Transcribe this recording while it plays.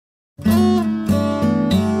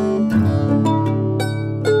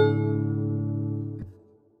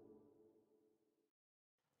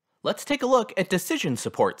Let's take a look at decision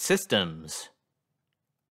support systems.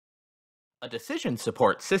 A decision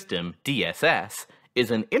support system, DSS, is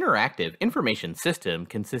an interactive information system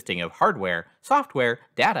consisting of hardware, software,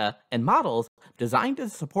 data, and models designed to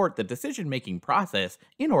support the decision-making process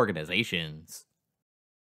in organizations.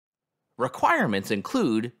 Requirements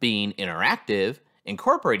include being interactive,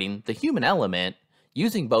 incorporating the human element,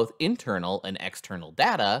 using both internal and external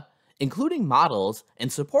data, including models, and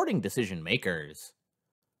supporting decision makers.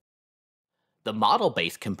 The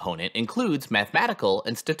model-based component includes mathematical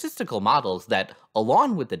and statistical models that,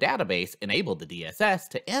 along with the database, enable the DSS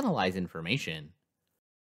to analyze information.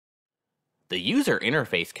 The user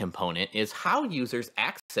interface component is how users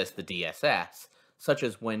access the DSS, such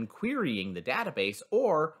as when querying the database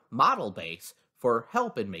or model base for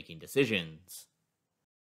help in making decisions.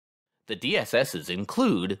 The DSSs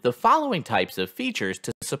include the following types of features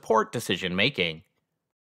to support decision-making.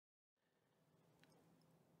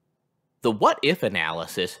 The what-if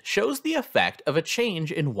analysis shows the effect of a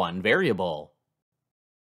change in one variable.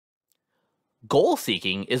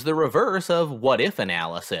 Goal-seeking is the reverse of what-if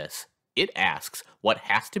analysis. It asks what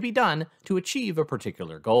has to be done to achieve a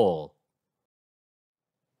particular goal.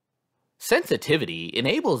 Sensitivity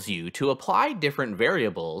enables you to apply different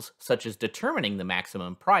variables, such as determining the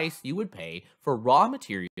maximum price you would pay for raw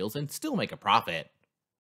materials and still make a profit.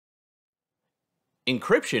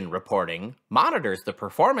 Encryption reporting monitors the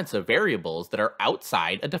performance of variables that are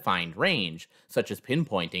outside a defined range, such as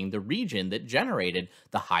pinpointing the region that generated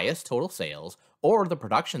the highest total sales or the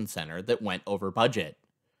production center that went over budget.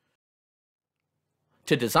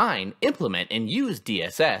 To design, implement, and use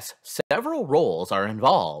DSS, several roles are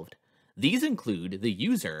involved. These include the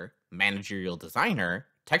user, managerial designer,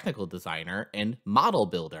 technical designer, and model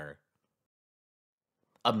builder.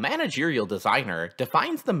 A managerial designer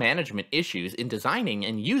defines the management issues in designing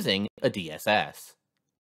and using a DSS.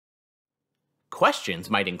 Questions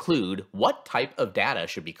might include what type of data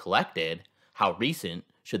should be collected, how recent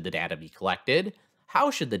should the data be collected,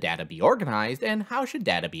 how should the data be organized, and how should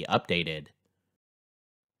data be updated.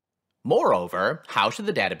 Moreover, how should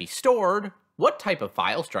the data be stored, what type of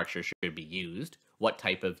file structure should be used, what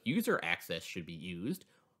type of user access should be used,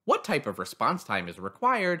 what type of response time is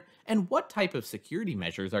required, and what type of security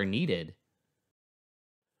measures are needed.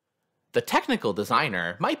 The technical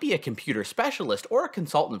designer might be a computer specialist or a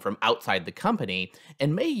consultant from outside the company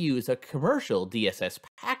and may use a commercial DSS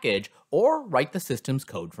package or write the system's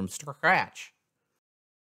code from scratch.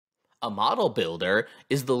 A model builder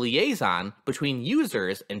is the liaison between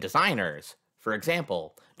users and designers. For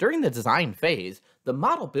example, during the design phase, the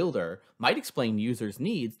model builder might explain users'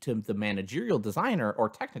 needs to the managerial designer or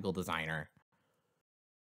technical designer.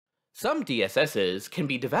 Some DSSs can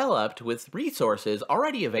be developed with resources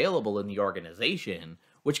already available in the organization,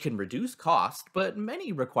 which can reduce cost, but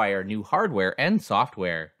many require new hardware and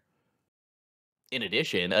software. In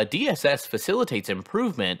addition, a DSS facilitates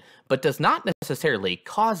improvement, but does not necessarily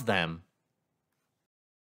cause them.